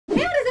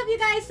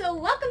so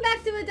welcome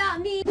back to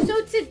Adopt Me.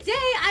 So today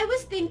I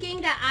was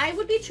thinking that I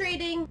would be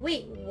trading.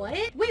 Wait, what?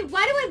 Wait,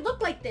 why do I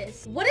look like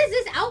this? What is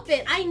this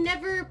outfit? I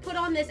never put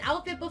on this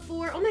outfit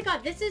before. Oh my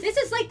god, this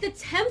is like the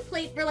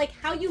template for like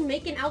how you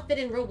make an outfit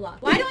in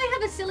Roblox. Why do I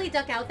have a silly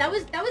duck out? That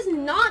was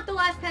not the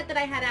last pet that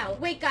I had out.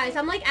 Wait guys,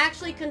 I'm like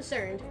actually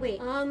concerned.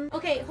 Wait,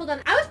 okay, hold on.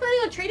 I was planning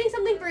on trading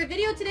something for a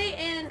video today,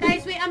 and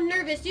guys, wait, I'm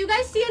nervous. Do you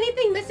guys see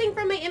anything missing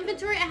from my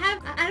inventory?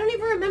 I don't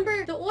even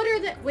remember the order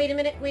that. Wait a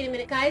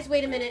minute, guys,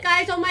 wait a minute,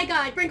 guys. Oh my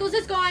god, Sprinkles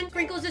is gone.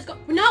 Sprinkles is gone.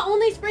 Not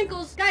only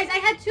Sprinkles, guys, I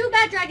had two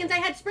bad dragons. I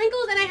had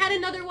Sprinkles and I had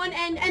another one,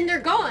 and they're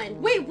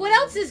gone. Wait, what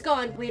else is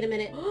gone? Wait a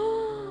minute.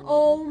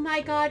 Oh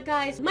my god,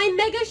 guys, my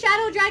mega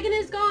shadow dragon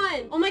is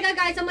gone. Oh my god,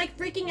 guys, I'm like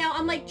freaking out.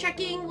 I'm like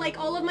checking like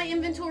all of my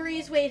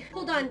inventories. Wait,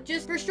 hold on,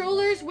 just for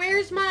strollers,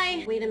 where's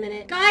my. Wait a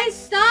minute, guys,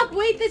 stop.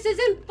 Wait, this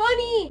isn't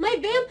funny. My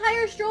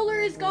vampire stroller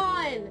is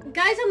gone.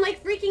 Guys, I'm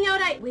like freaking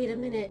out. Wait a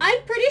minute,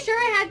 I'm pretty sure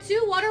I had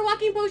two water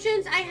walking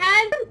potions.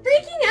 I'm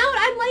freaking out.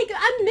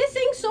 I'm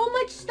missing so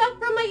much stuff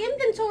from my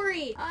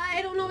inventory.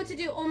 I don't know what to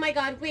do. Oh my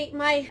god, wait,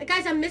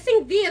 guys, I'm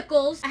missing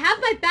vehicles. I have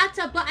my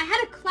bathtub, but I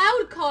had a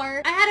cloud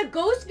car. I had a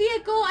ghost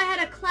vehicle. I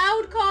had a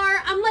cloud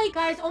car. I'm like,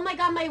 guys, oh my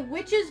god, my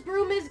witch's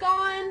broom is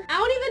gone. I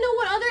don't even know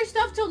what other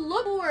stuff to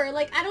look for.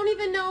 Like, I don't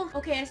even know.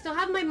 Okay, I still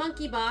have my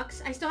monkey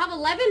box. I still have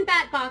 11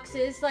 bat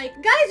boxes. Like,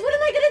 guys, what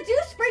am I gonna do?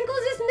 Sprinkles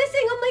is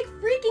missing. I'm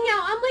like freaking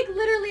out. I'm like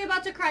literally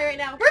about to cry right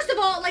now. First of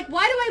all, like,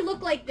 why do I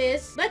look like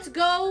this? Let's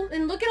go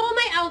and look at all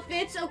my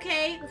outfits.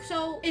 Okay,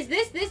 so is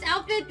this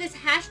outfit, this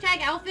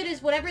hashtag outfit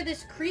is whatever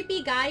this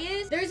creepy guy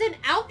is? There's an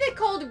outfit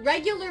called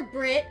regular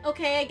Brit.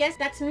 Okay, I guess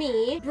that's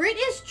me. Brit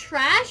is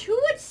trash? Who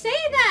would say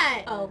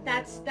that? Oh,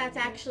 that's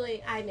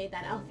actually, I made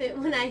that outfit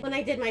when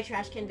I did my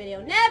trash can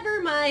video.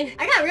 Never mind.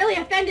 I got really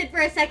offended for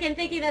a second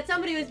thinking that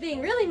somebody was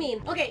being really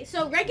mean. Okay,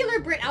 so regular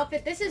Brit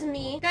outfit, this is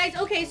me. Guys,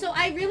 okay, so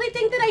I really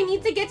think that I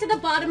need to get to the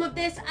bottom of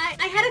this.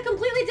 I had a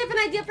completely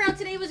different idea for how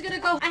today was gonna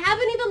go. I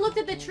haven't even looked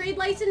at the trade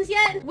license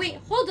yet. Wait,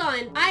 hold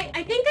on.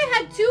 I think I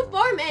had 2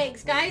 farm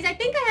eggs, guys. I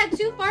think I had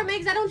 2 farm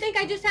eggs. I don't think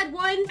I just had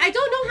 1. I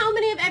don't know how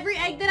many of every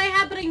egg that I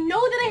have, but I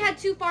know that I had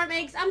 2 farm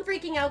eggs. I'm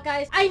freaking out,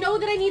 guys. I know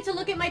that I need to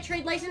look at my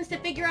trade license to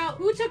figure out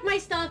who took my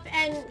stuff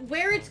and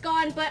where it's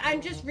gone, but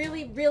I'm just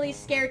really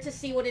scared to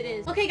see what it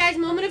is. Okay, guys,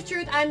 moment of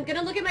truth. I'm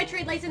gonna look at my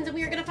trade license and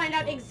we are gonna find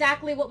out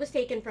exactly what was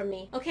taken from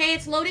me. Okay,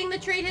 it's loading the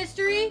trade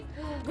history.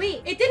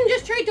 Wait, it didn't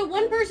just trade to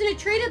one person. It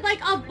traded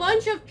like a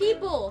bunch of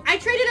people. I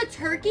traded a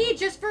turkey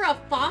just for a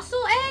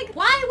fossil egg?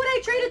 Why would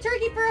I trade a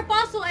turkey for a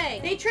fossil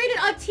egg? They traded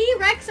a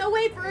T-Rex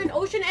away for an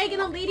ocean egg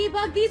and a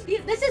ladybug.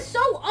 This is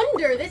so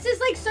under. This is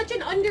like such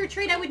an under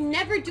trade. I would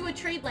never do a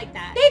trade like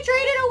that. They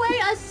traded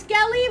away a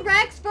Skelly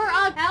Rex for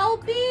a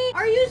Kelpie?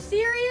 Are you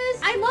serious?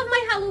 I love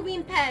my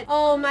Halloween pet.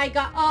 Oh my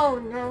god.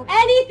 Oh no.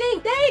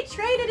 Anything. They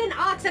traded an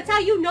ox. That's how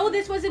you know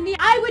this wasn't me.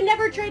 I would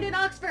never trade an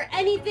ox for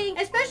anything,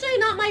 especially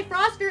not my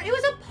Frost Fury. It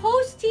was a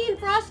post-teen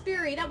Frost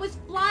Fury that was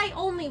fly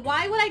only.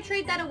 Why would I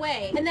trade that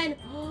away? And then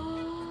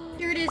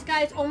here it is,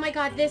 guys. Oh my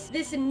god,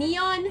 this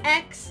Neon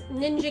X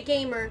Ninja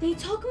Gamer. They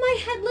took my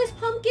headless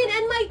pumpkin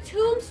and my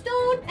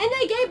tombstone, and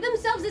they gave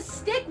themselves a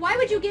stick. Why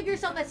would you give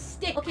yourself a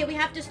stick? Okay, we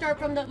have to start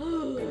from the.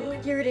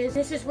 Here it is.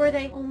 This is where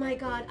they. Oh my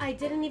god, I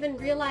didn't even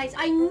realize.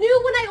 I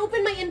knew when I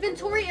opened my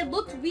inventory, it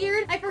looked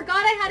weird. I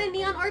forgot I had a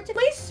neon art.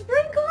 My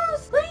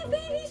Sprinkles, my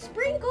baby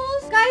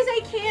Sprinkles. Guys,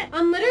 I can't.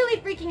 I'm literally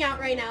freaking out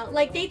right now.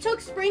 Like, they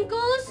took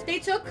Sprinkles, they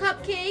took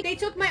Cupcake, they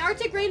took my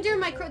Arctic Reindeer,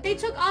 they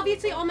took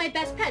obviously all my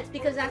best pets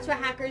because that's what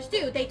hackers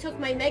do. They took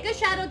my Mega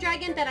Shadow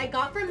Dragon that I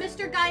got from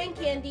Mr. Guy and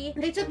Candy.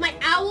 They took my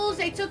owls.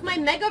 They took my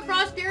Mega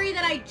Frost Fury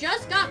that I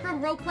just got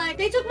from Roblox.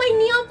 They took my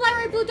Neon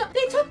Flower Blue Dog.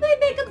 They took my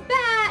Mega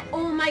Bat.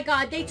 Oh my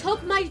god. They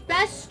took my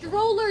best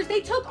strollers.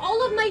 They took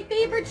all of my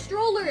favorite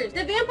strollers.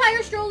 The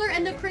Vampire Stroller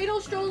and the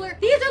Cradle Stroller.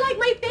 These are like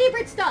my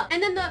favorite stuff.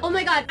 And then oh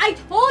my god. I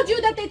told you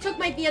that they took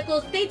my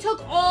vehicles. They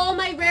took all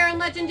my rare and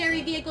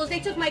legendary vehicles. They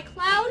took my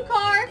Cloud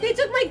Car. They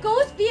took my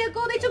Ghost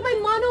Vehicle. They took my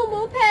Mono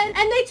Moped.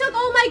 And they took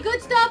all my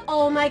good stuff.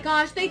 Oh my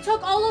gosh. They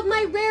took all of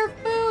my rare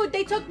food.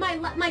 They took my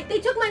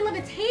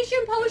levitation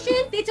potion.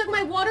 They took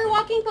my water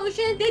walking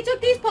potion. They took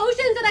these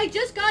potions that I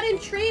just got in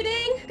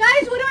trading.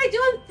 Guys, what do I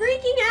do? I'm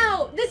freaking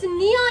out. This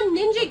Neon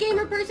Ninja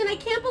Gamer person, I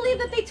can't believe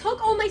that they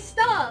took all my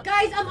stuff.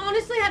 Guys, I'm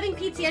honestly having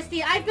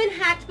PTSD. I've been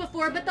hacked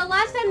before, but the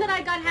last time that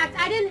I got hacked,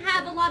 I didn't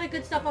have a lot of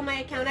good stuff on my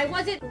account. I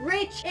wasn't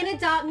rich in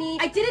Adopt Me.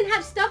 I didn't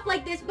have stuff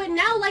like this, but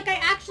now like I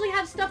actually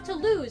have stuff to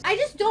lose. I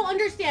just don't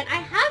understand. I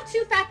have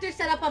 2-factor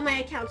set up on my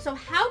account, so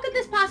how could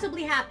this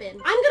possibly happen?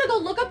 I'm gonna go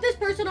look up this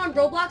person on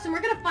Roblox and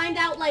we're gonna find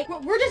out, like,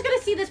 we're just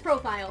gonna see this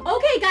profile.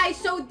 Okay guys,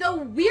 so the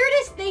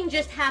weirdest thing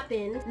just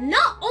happened.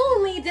 Not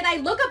only did I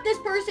look up this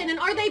person and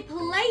are they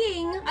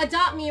playing Adopt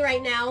Adopt Me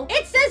right now,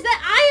 it says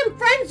that I am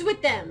friends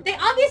with them. They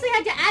obviously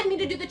had to add me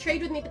to do the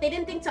trade with me, but they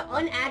didn't think to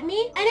unadd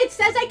me. And it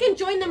says I can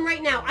join them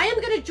right now. I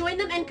am gonna join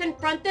them and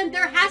confront them.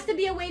 There has to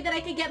be a way that I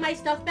can get my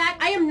stuff back.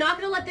 I am not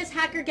gonna let this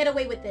hacker get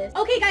away with this.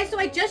 Okay, guys, so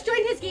I just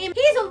joined his game.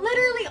 He's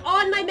literally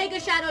on my Mega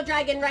Shadow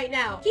Dragon right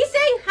now. He's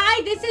saying,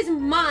 hi, this is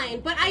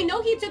mine, but I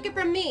know he took it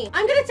from me.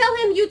 I'm gonna tell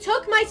him, you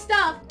took my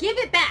stuff. Give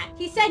it back.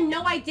 He said,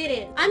 no, I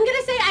didn't. I'm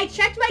gonna say I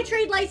checked my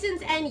trade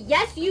license, and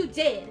yes, you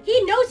did.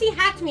 He knows he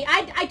hacked me.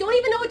 I don't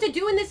even know what to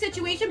do in this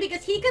situation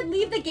because he could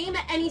leave the game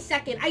at any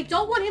second. I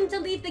don't want him to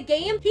leave the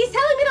game. He's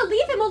telling me to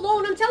leave him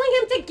alone. I'm telling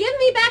him to give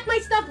me back my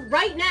stuff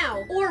right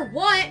now. Or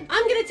what?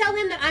 I'm gonna tell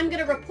him that I'm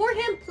gonna report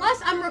him,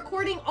 plus I'm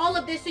recording all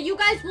of this so you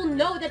guys will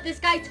know that this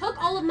guy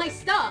took all of my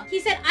stuff. He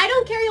said, I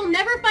don't care, you'll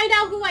never find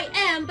out who I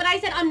am, but I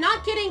said, I'm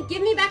not kidding,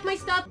 give me back my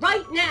stuff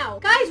right now.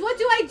 Guys, what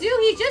do I do?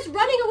 He's just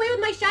running away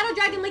with my Shadow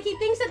Dragon like he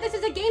thinks that this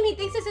is a game, he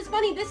thinks this is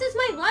funny. This is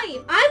my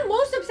life. I'm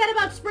most upset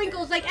about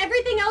Sprinkles. Like,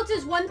 everything else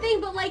is one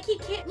thing, but like, he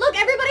can't. Look,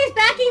 everybody's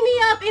backing me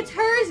up. It's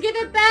hers, give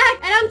it back.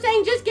 And I'm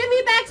saying, just give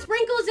me back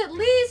Sprinkles at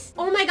least.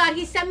 Oh my God,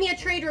 he sent me a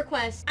trade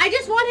request. I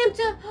just want him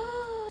to...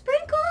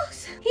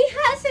 Sprinkles? He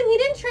has him. He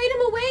didn't trade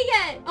him away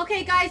yet.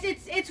 Okay, guys,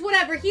 it's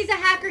whatever. He's a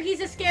hacker. He's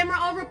a scammer.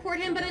 I'll report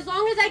him, but as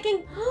long as I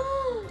can...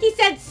 He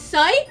said,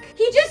 psych?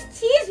 He just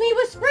teased me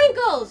with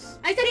Sprinkles.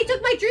 I said he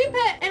took my dream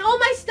pet and all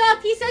my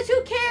stuff. He says,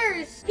 who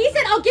cares? He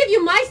said, I'll give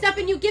you my stuff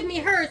and you give me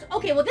hers.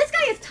 Okay, well, this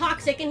guy is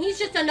toxic and he's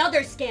just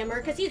another scammer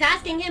because he's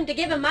asking him to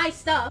give him my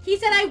stuff. He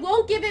said, I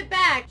won't give it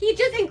back. He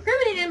just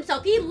incriminated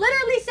himself. He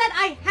literally said,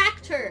 I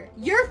hacked her.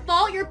 Your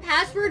fault. Your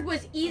password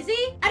was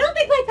easy. I don't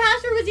think my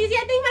password was easy.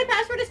 I think my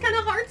password is kind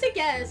of hard to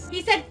guess.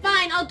 He said,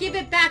 fine, I'll give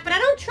it back. But I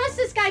don't trust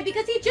this guy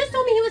because he just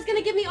told me he was going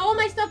to give me all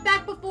my stuff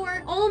back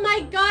before. Oh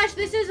my gosh,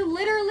 this is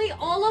literally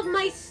all of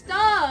my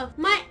stuff.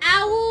 My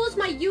owls,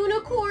 my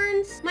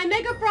unicorns, my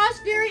Mega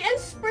Frost Fury, and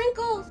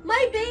Sprinkles.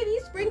 My baby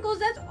Sprinkles,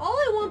 that's all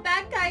I want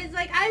back, guys.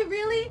 Like, I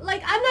really,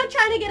 like, I'm not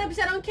trying to get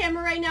upset on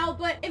camera right now,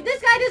 but if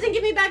this guy doesn't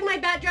give me back my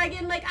Bat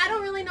Dragon, like, I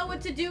don't really know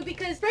what to do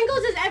because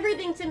Sprinkles is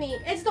everything to me.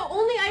 It's the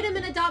only item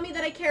in Adopt Me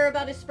that I care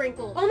about is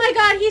Sprinkles. Oh my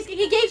God,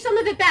 he gave some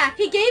of it back.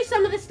 He gave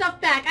some of the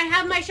stuff back. I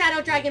have my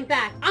Shadow Dragon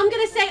back. I'm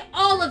gonna say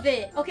all of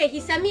it. Okay, he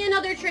sent me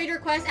another trade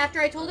request after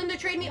I told him to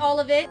trade me all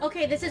of it.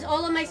 Okay, this is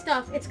all of my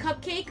stuff. It's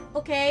Cupcake.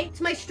 Okay,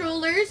 it's my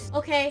strollers.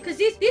 Okay, because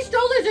these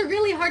strollers are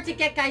really hard to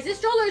get, guys. This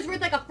stroller is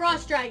worth like a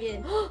Frost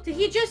Dragon. Did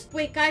he just...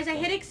 Wait, guys, I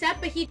hit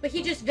accept, but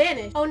he just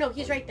vanished. Oh no,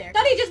 he's right there.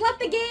 Thought he just left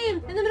the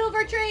game in the middle of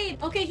our trade.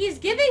 Okay, he's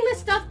giving the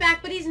stuff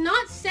back, but he's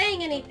not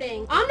saying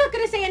anything. I'm not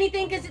gonna say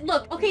anything because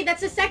look, okay,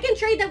 that's the second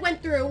trade that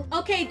went through.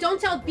 Okay, don't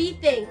tell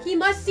B-Thing. He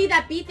must see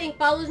that B-Thing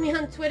follows me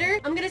on Twitter.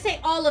 I'm gonna say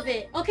all of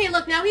it. Okay,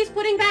 look, now he's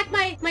putting back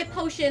my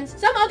potions.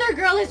 Some other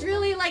girl is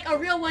really like a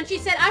real one. She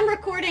said, I'm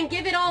recording,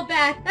 give it all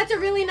back. That's a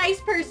really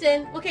nice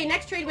person. Okay,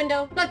 next trade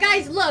window. But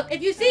guys, look,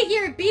 if you see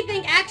here,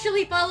 B-Thing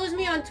actually follows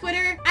me on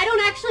Twitter. I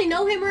don't actually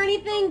know him or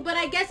anything, but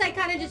I guess I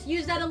kind of just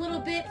used that a little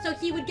bit so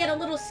he would get a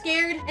little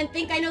scared and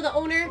think I know the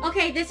owner.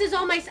 Okay, this is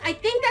all my... I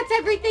think that's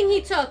everything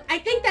he took. I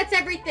think that's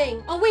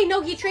everything. Oh wait,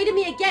 no, he traded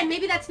me again.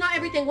 Maybe that's not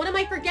everything. What am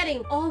I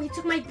forgetting? Oh, he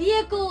took my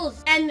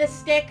vehicles and the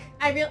stick.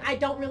 I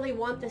don't really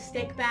want the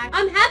stick back.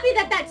 I'm happy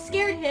that that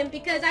scared him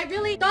because I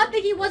really thought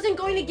that he wasn't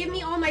going to give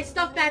me all my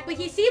stuff back, but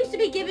he seems to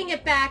be giving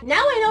it back.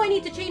 Now I know I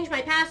need to change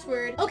my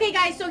password. Okay,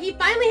 guys, so he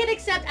finally hit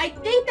accept. I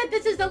think that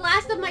this is the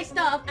last of my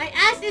stuff. I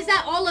asked, is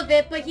that all of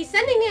it? But he's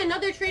sending me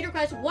another trade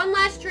request. One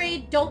last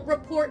trade. Don't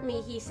report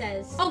me, he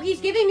says. Oh,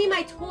 he's giving me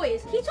my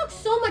toys. He took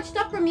so much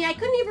stuff from me. I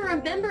couldn't even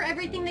remember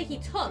everything that he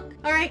took.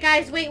 All right,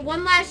 guys, wait,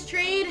 one last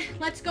trade.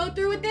 Let's go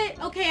through with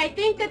it. Okay, I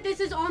think that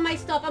this is all my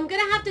stuff. I'm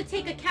gonna have to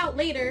take a count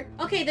later.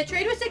 Okay, the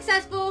trade was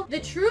successful. The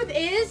truth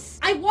is,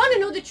 I want to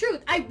know the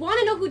truth. I want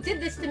to know who did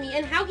this to me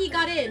and how he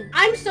got in.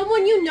 I'm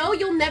someone you know.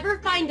 You'll never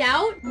find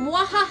out.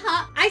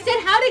 Mwahaha. I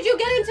said, how did you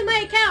get into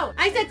my account?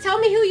 I said, tell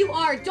me who you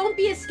are. Don't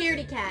be a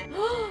scaredy cat.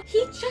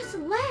 He just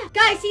left.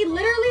 Guys, he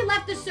literally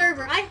left the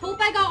server. I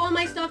hope I got all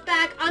my stuff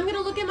back. I'm gonna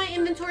look at my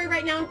inventory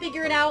right now and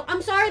figure it out.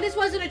 I'm sorry this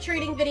wasn't a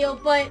trading video,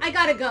 but I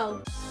gotta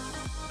go.